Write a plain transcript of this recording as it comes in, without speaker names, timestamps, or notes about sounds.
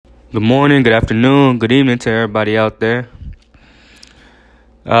Good morning, good afternoon, good evening to everybody out there.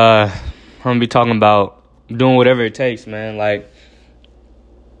 I'm gonna be talking about doing whatever it takes, man. Like,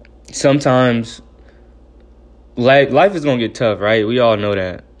 sometimes life is gonna get tough, right? We all know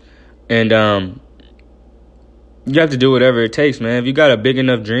that. And you have to do whatever it takes, man. If you got a big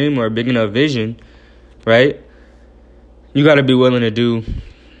enough dream or a big enough vision, right? You gotta be willing to do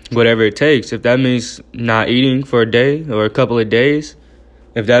whatever it takes. If that means not eating for a day or a couple of days,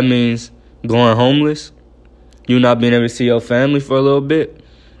 if that means going homeless, you not being able to see your family for a little bit,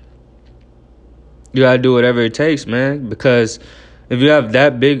 you gotta do whatever it takes, man. Because if you have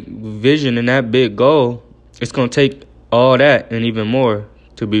that big vision and that big goal, it's gonna take all that and even more,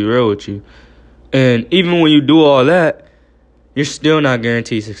 to be real with you. And even when you do all that, you're still not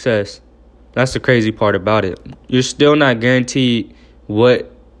guaranteed success. That's the crazy part about it. You're still not guaranteed what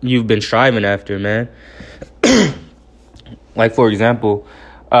you've been striving after, man. Like, for example,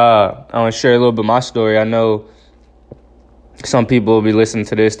 I want to share a little bit of my story. I know some people will be listening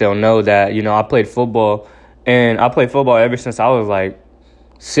to this. They'll know that, I played football. And I played football ever since I was,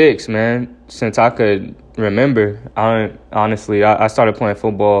 6, man. Since I could remember. I started playing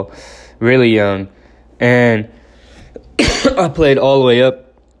football really young. And I played all the way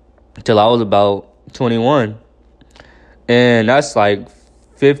up till I was about 21. And that's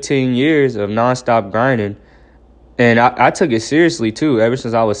 15 years of nonstop grinding. And I took it seriously, too. Ever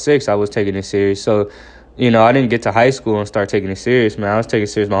since I was 6, I was taking it serious. So, I didn't get to high school and start taking it serious, man. I was taking it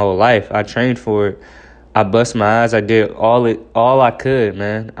serious my whole life. I trained for it. I bust my ass. I did all I could,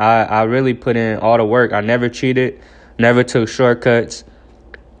 man. I really put in all the work. I never cheated, never took shortcuts,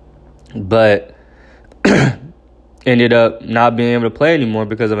 but ended up not being able to play anymore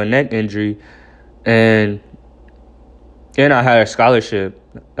because of a neck injury. And I had a scholarship.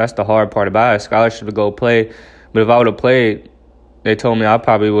 That's the hard part about it. A scholarship to go play. But if I would have played, they told me I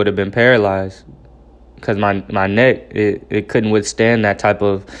probably would have been paralyzed because my neck, it couldn't withstand that type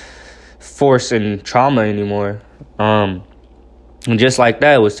of force and trauma anymore. And just like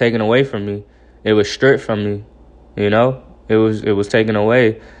that, it was taken away from me. It was stripped from me, It was taken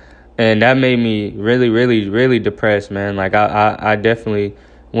away. And that made me really, really, really depressed, man. I definitely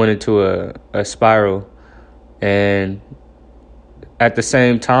went into a spiral. And at the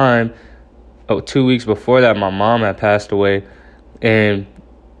same time, 2 weeks before that, my mom had passed away, and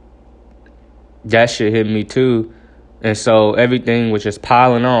that shit hit me too. And so everything was just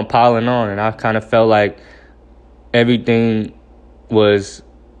piling on, and I kind of felt like everything was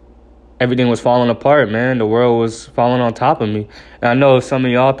falling apart, man. The world was falling on top of me. And I know some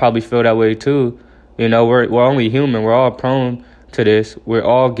of y'all probably feel that way too. We're only human. We're all prone to this. We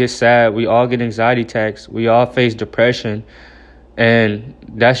all get sad. We all get anxiety attacks. We all face depression. And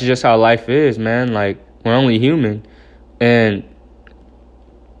that's just how life is, man. We're only human. And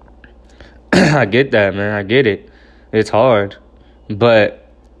I get that, man. I get it. It's hard.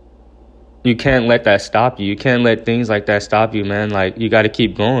 But you can't let that stop you. You can't let things like that stop you, man. You got to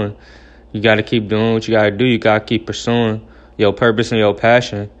keep going. You got to keep doing what you got to do. You got to keep pursuing your purpose and your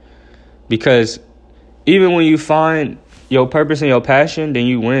passion. Because even when you find your purpose and your passion, then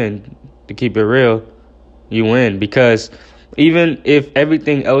you win. To keep it real, you win. Because even if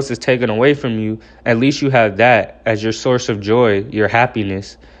everything else is taken away from you, at least you have that as your source of joy, your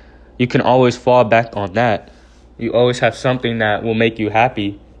happiness. You can always fall back on that. You always have something that will make you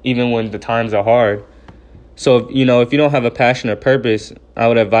happy, even when the times are hard. So, if you don't have a passion or purpose, I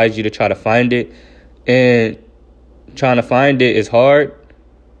would advise you to try to find it. And trying to find it is hard,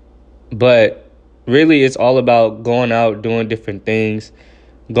 but really it's all about going out, doing different things,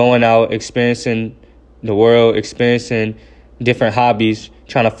 going out, experiencing the world, experiencing different hobbies,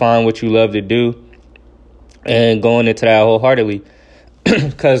 trying to find what you love to do, and going into that wholeheartedly.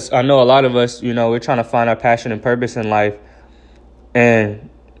 Because I know a lot of us, we're trying to find our passion and purpose in life, and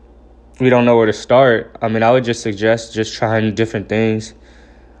we don't know where to start. I mean, I would just suggest just trying different things,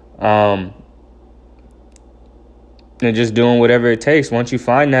 and just doing whatever it takes. Once you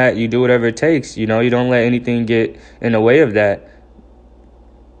find that, you do whatever it takes. You don't let anything get in the way of that.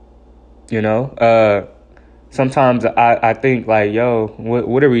 Sometimes I think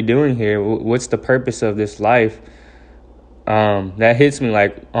what are we doing here? What's the purpose of this life? That hits me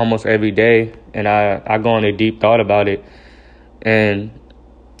almost every day, and I go on a deep thought about it. And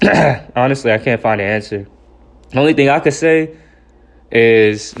honestly, I can't find an answer. The only thing I could say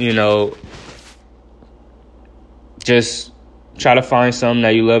is, just try to find something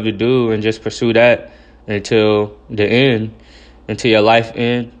that you love to do and just pursue that until the end, until your life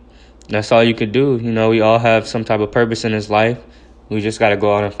ends. That's all you could do. We all have some type of purpose in this life. We just got to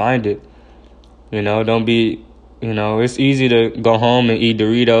go out and find it. Don't be You know, it's easy to go home and eat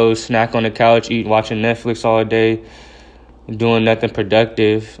Doritos, snack on the couch, watching Netflix all day, doing nothing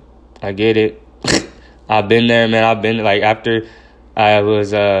productive. I get it. I've been there, man. I've been like after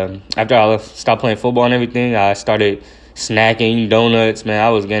I stopped playing football and everything, I started snacking, eating donuts. Man, I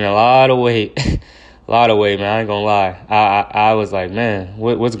was gaining a lot of weight, a lot of weight, man. I ain't gonna lie. I was like, man,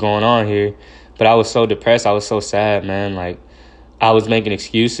 what's going on here? But I was so depressed. I was so sad, man. Like I was making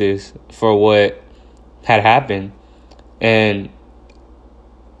excuses for what had happened, and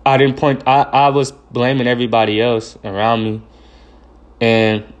I was blaming everybody else around me,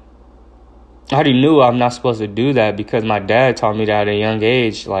 and I already knew I'm not supposed to do that because my dad taught me that at a young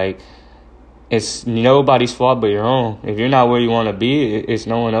age. Like, it's nobody's fault but your own. If you're not where you want to be, it's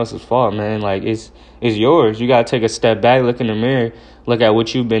no one else's fault, man. Like, it's yours. You got to take a step back, look in the mirror, look at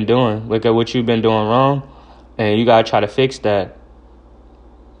what you've been doing, look at what you've been doing wrong, and you got to try to fix that.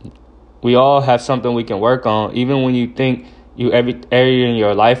 We all have something we can work on. Even when you think every area in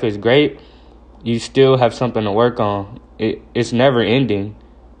your life is great, you still have something to work on. It's never ending.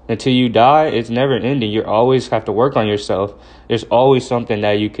 Until you die, it's never ending. You always have to work on yourself. There's always something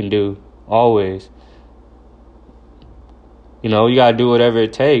that you can do. Always. You know, you got to do whatever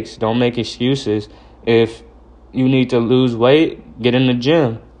it takes. Don't make excuses. If you need to lose weight, get in the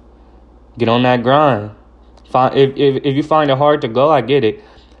gym. Get on that grind. If you find it hard to go, I get it.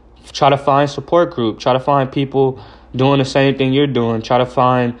 Try to find support group. Try to find people doing the same thing you're doing. Try to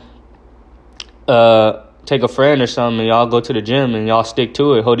find take a friend or something and y'all go to the gym and y'all stick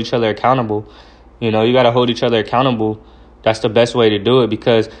to it. Hold each other accountable. You know, you got to hold each other accountable. That's the best way to do it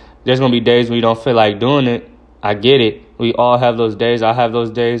because there's going to be days when you don't feel like doing it. I get it. We all have those days. I have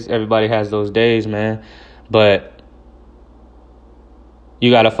those days. Everybody has those days, man. But you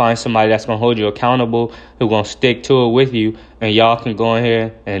got to find somebody that's going to hold you accountable, who's going to stick to it with you, and y'all can go in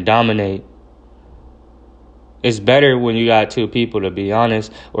here and dominate. It's better when you got two people, to be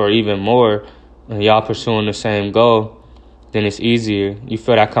honest, or even more, and y'all pursuing the same goal, then it's easier. You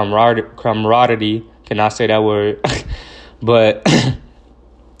feel that camaraderie. Cannot say that word. But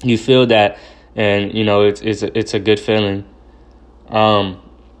you feel that, and, you know, it's a good feeling. Try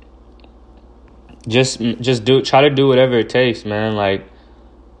to do whatever it takes, man. Like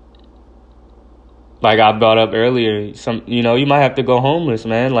I brought up earlier, you might have to go homeless,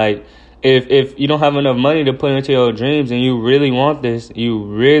 man. Like, if you don't have enough money to put into your dreams and you really want this, you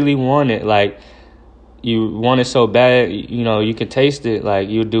really want it, like, you want it so bad, you know, you can taste it, like,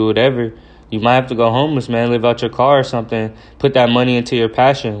 you'll do whatever. You might have to go homeless, man, live out your car or something. Put that money into your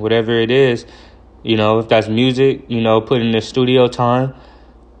passion, whatever it is. You know, if that's music, you know, put in the studio time,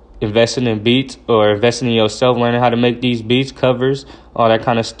 investing in beats or investing in yourself, learning how to make these beats, covers, all that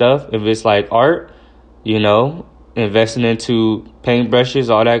kind of stuff. If it's like art, you know, investing into paintbrushes,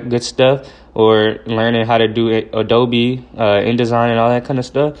 all that good stuff, or learning how to do Adobe, InDesign and all that kind of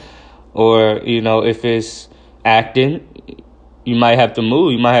stuff. Or, you know, if it's acting, you might have to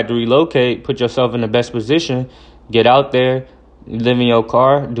move. You might have to relocate, put yourself in the best position, get out there, live in your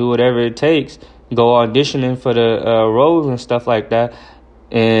car, do whatever it takes, go auditioning for the roles and stuff like that.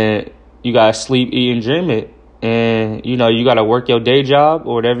 And you got to sleep, eat, and dream it. And, you know, you got to work your day job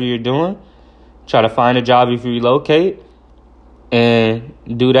or whatever you're doing. Try to find a job if you relocate. And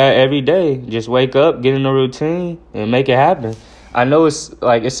do that every day. Just wake up, get in a routine, and make it happen. I know it's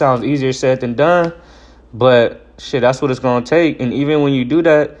like it sounds easier said than done, but shit, that's what it's going to take. And even when you do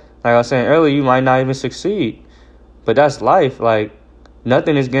that, like I was saying earlier, you might not even succeed. But that's life. Like,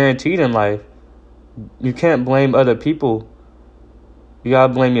 nothing is guaranteed in life. You can't blame other people. You got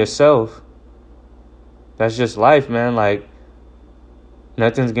to blame yourself. That's just life, man. Like,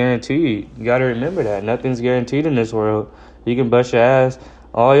 nothing's guaranteed. You got to remember that. Nothing's guaranteed in this world. You can bust your ass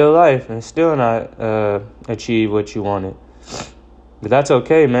all your life and still not achieve what you wanted. But that's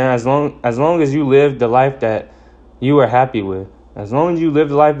okay, man. As long as you live the life that you are happy with. As long as you live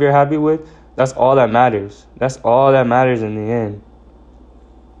the life you're happy with, that's all that matters. That's all that matters in the end.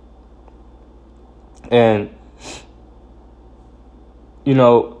 And, you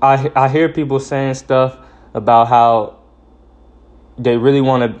know, I hear people saying stuff about how they really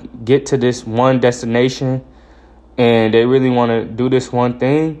want to get to this one destination and they really want to do this one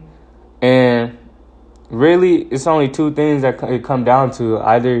thing. And really, it's only two things that it come down to.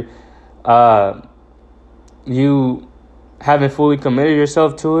 Either you haven't fully committed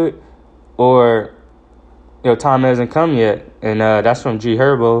yourself to it, or your time hasn't come yet. And that's from G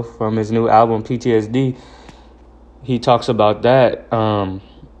Herbo from his new album PTSD. He talks about that.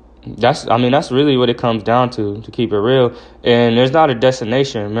 That's really what it comes down to keep it real. And there's not a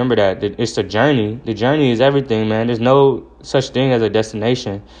destination. Remember that. It's the journey. The journey is everything, man. There's no such thing as a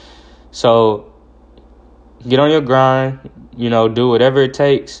destination. So get on your grind, do whatever it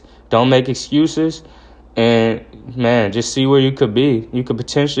takes. Don't make excuses. And, man, just see where you could be. You could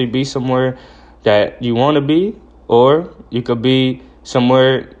potentially be somewhere that you want to be, or you could be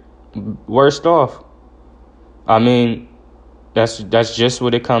somewhere worse off. I mean, that's just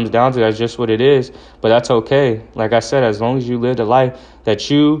what it comes down to. That's just what it is. But that's okay. Like I said, as long as you live the life that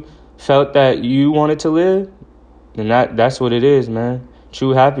you felt that you wanted to live, then that's what it is, man.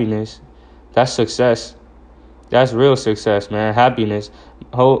 True happiness. That's success. That's real success, man. Happiness.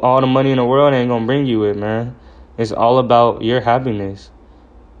 All the money in the world ain't gonna bring you it, man. It's all about your happiness.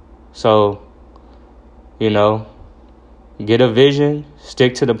 So, get a vision,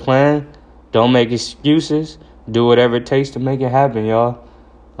 stick to the plan, don't make excuses, do whatever it takes to make it happen, y'all.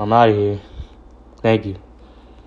 I'm out of here. Thank you.